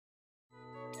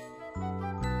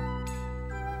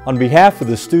On behalf of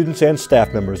the students and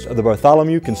staff members of the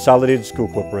Bartholomew Consolidated School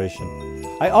Corporation,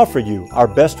 I offer you our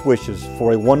best wishes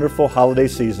for a wonderful holiday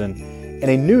season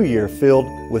and a new year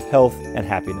filled with health and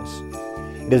happiness.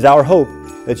 It is our hope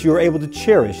that you are able to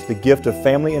cherish the gift of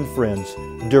family and friends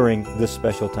during this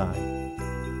special time.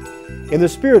 In the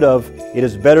spirit of "it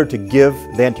is better to give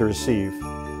than to receive,"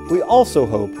 we also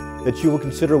hope that you will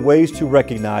consider ways to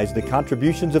recognize the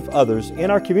contributions of others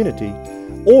in our community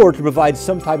or to provide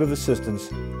some type of assistance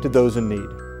to those in need.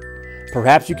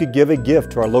 Perhaps you could give a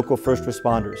gift to our local first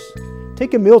responders,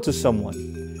 take a meal to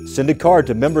someone, send a card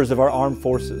to members of our armed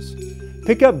forces,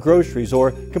 pick up groceries,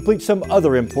 or complete some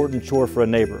other important chore for a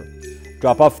neighbor,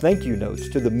 drop off thank you notes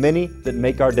to the many that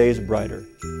make our days brighter,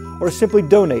 or simply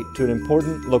donate to an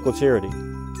important local charity.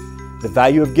 The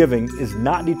value of giving is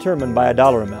not determined by a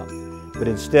dollar amount, but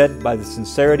instead by the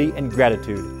sincerity and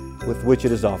gratitude with which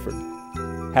it is offered.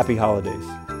 Happy holidays.